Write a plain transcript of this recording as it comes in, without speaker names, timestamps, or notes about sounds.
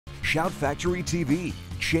Shout Factory TV,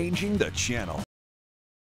 changing the channel.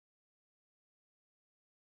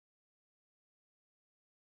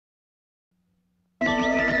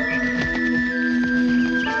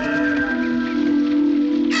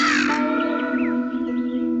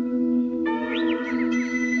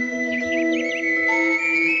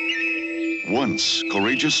 Once,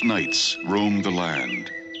 courageous knights roamed the land,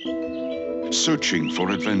 searching for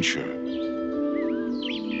adventure,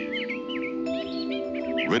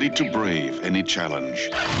 ready to brave any challenge.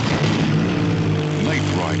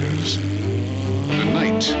 Knightriders. The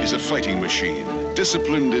knight is a fighting machine,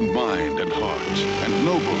 disciplined in mind and heart, and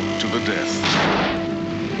noble to the death.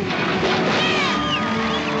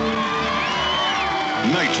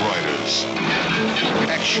 Knightriders.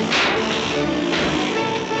 Action.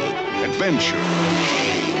 Adventure.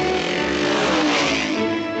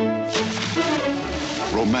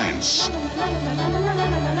 Romance.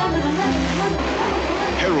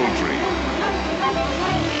 Heraldry.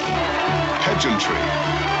 Pageantry.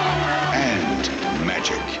 And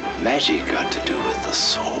magic. Magic got to do with the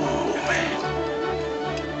soul,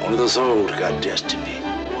 man. Only the soul's got destiny.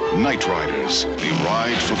 Knightriders. They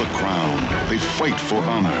ride for the crown. They fight for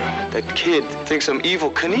honor. That kid thinks I'm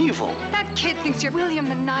Evel Knievel. That kid thinks you're William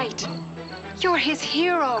the Knight. You're his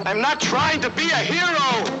hero. I'm not trying to be a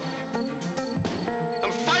hero.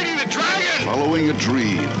 I'm fighting the dragon. Following a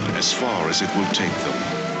dream as far as it will take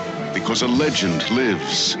them. Because a legend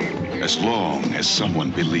lives as long as someone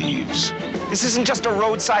believes. This isn't just a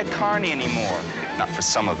roadside carny anymore. Not for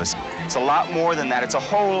some of us. It's a lot more than that. It's a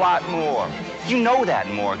whole lot more. You know that,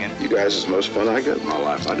 Morgan. You guys is the most fun I got in my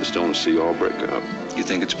life. I just don't want to see you all break up. You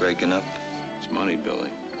think it's breaking up? It's money,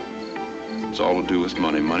 Billy. It's all to do with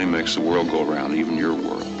money. Money makes the world go around, even your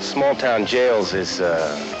world. Small-town jails is,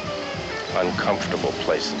 uncomfortable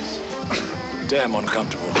places. Damn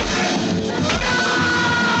uncomfortable.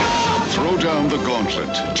 Throw down the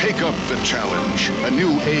gauntlet. Take up the challenge. A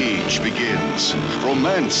new age begins.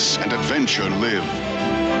 Romance and adventure live.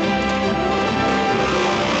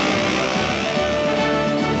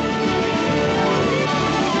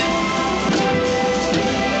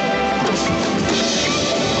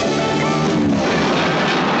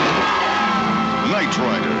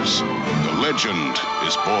 Knightriders. The legend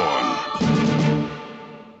is born.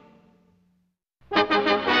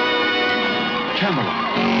 Camelot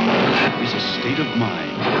is a state of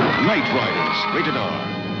mind. Knightriders, rated R.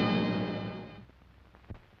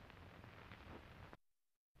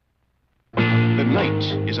 The knight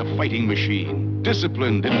is a fighting machine,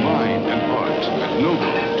 disciplined in mind and heart, and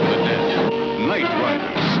noble to the death.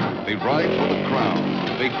 Knightriders, they ride for the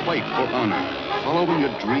crown, they fight for honor, following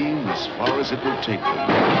a dream as far as it will take them,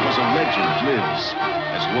 because a legend lives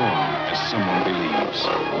as long as someone believes.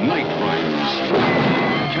 Knightriders.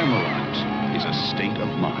 Camelot is a state of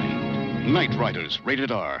mind. Knightriders,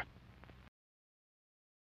 rated R.